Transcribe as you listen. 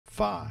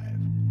5,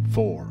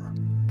 4,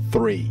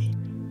 3,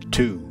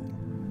 2,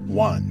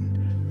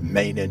 1.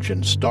 Main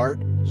engine start,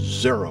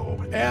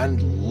 0,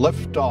 and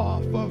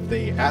liftoff of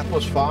the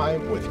Atlas V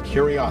with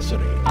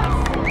Curiosity.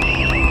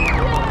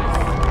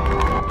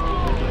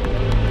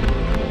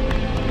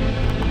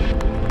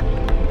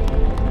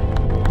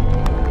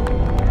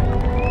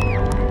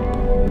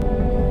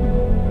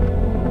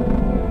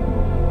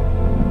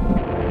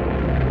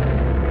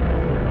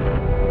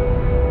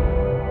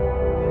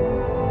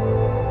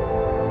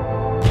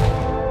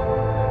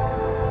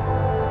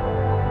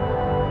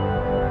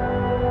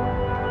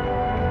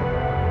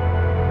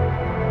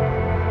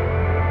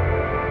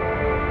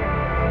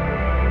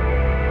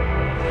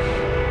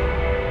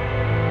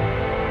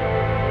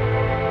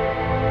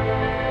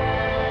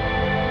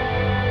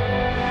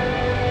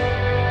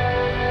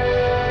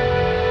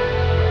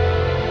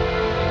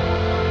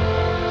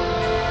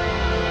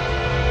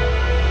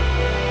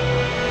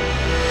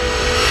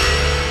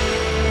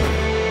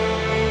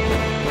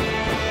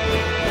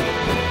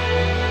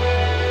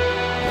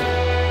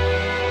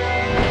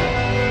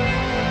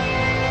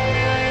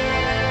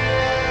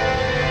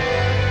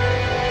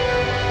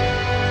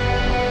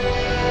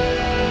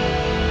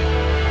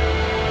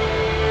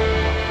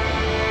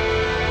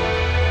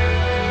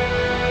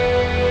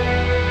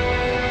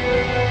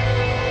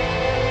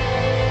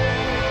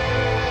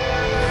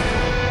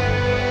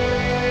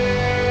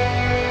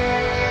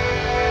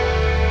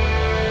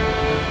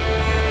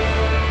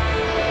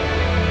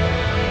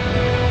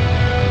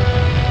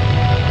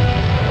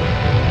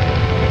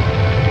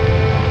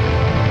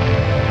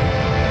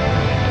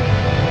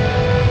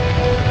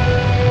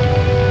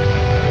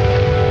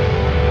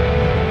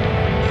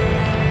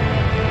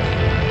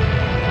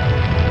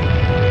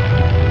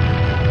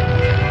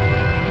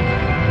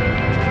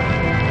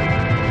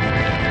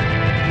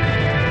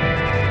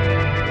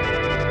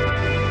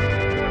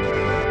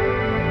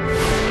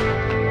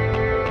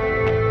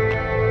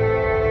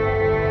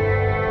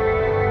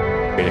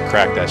 To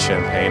crack that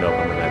champagne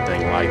open when that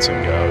thing lights and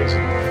goes,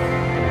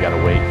 and we got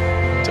to wait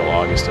until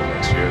August of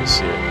next year to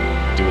see it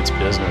do its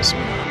business.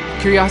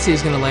 Curiosity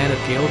is going to land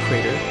at Gale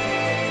Crater.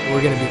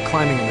 We're going to be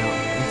climbing a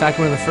mountain. In fact,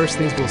 one of the first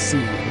things we'll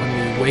see when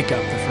we wake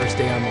up the first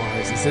day on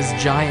Mars is this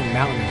giant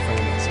mountain in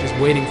front of us, just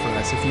waiting for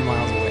us a few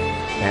miles away.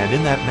 And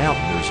in that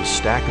mountain, there's a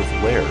stack of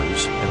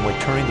layers, and like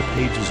turning the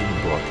pages in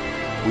the book,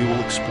 we will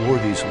explore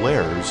these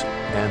layers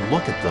and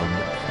look at them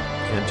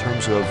in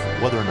terms of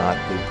whether or not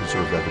they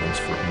preserve evidence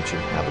for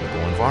ancient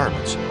habitable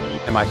environments.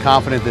 Am I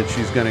confident that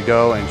she's going to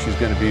go and she's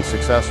going to be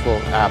successful?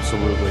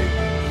 Absolutely.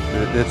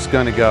 It's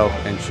going to go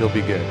and she'll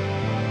be good.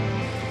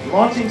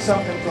 Launching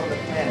something from the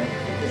planet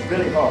is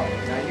really hard.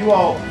 Now you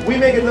all, we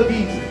make it look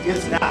easy.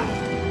 It's not.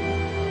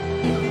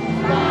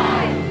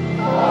 5,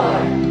 4,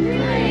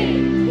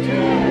 3,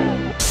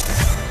 2.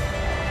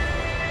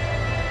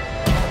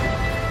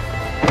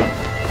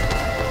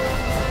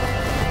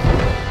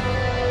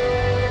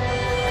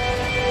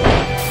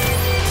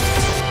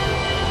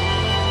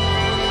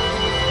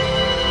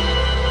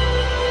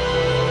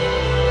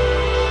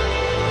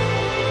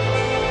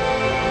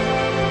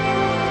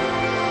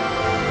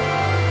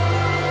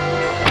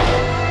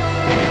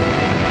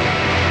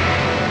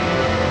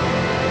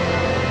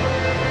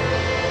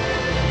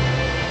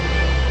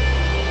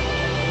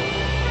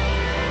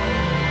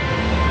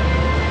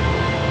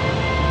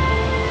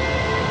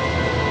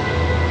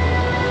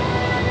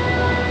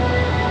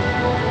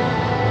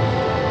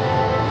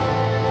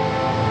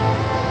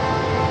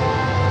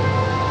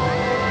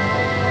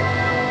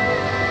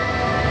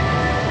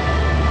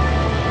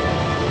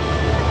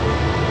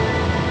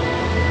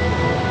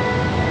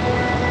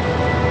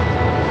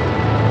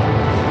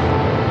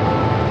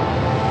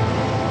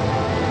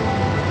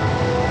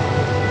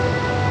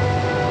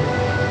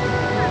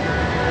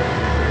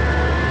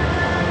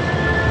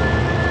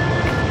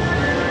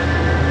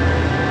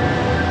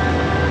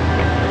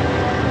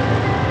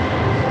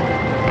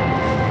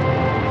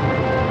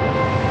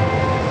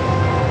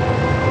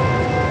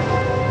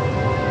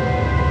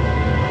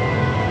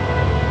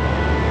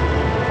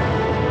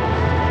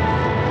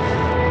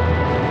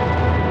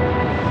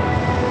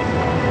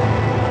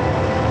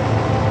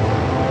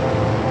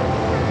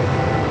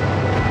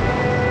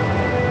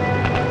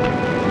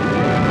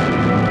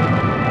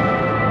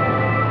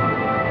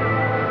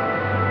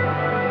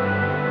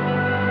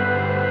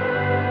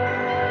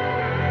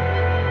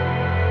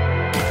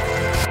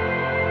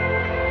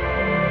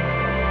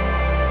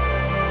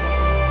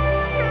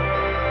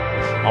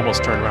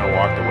 Almost turned around and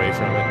walked away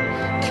from it.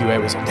 QA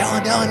was like,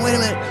 Dylan, wait a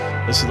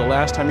minute. This is the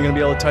last time you're going to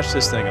be able to touch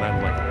this thing. And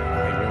I'm like,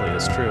 oh, really,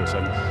 that's true. So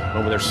I'm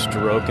over there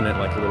stroking it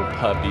like a little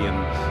puppy and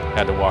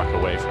had to walk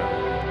away from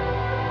it.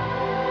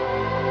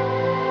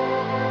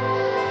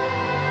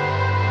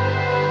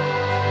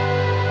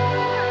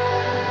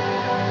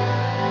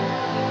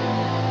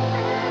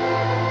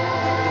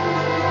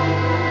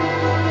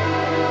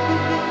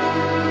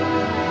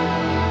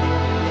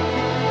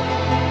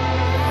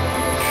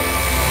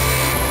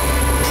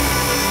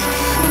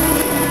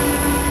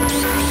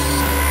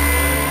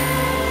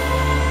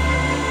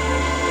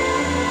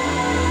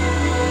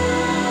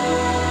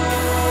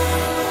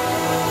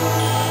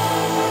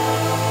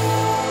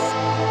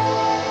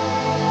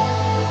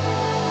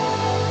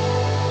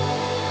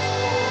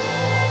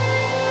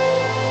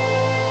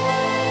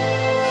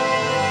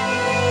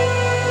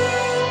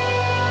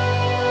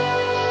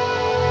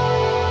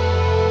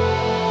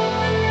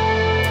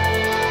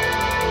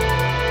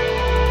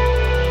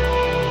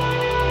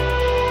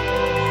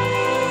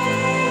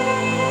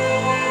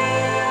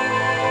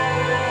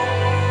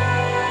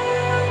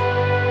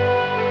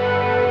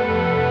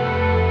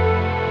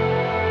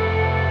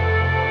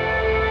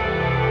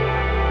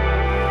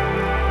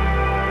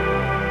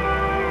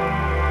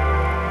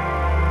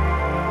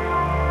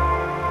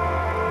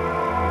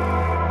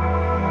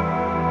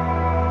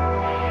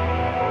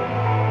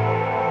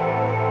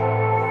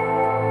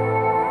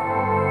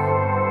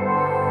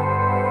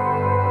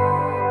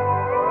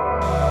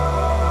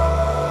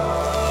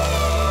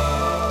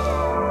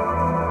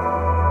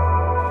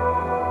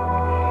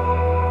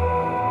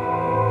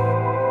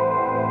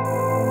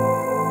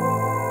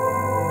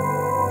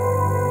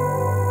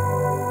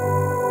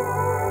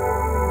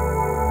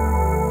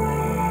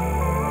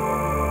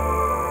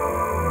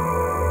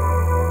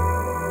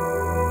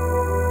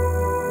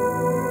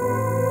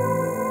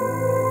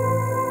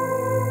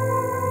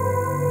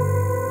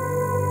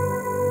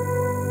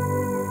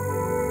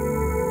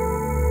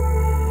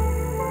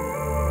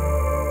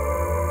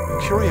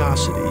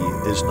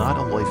 Curiosity is not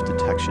a life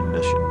detection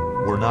mission.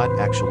 We're not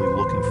actually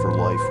looking for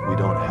life. We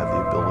don't have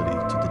the ability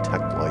to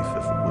detect life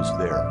if it was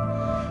there.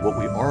 What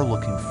we are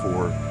looking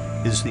for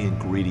is the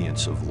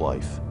ingredients of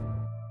life.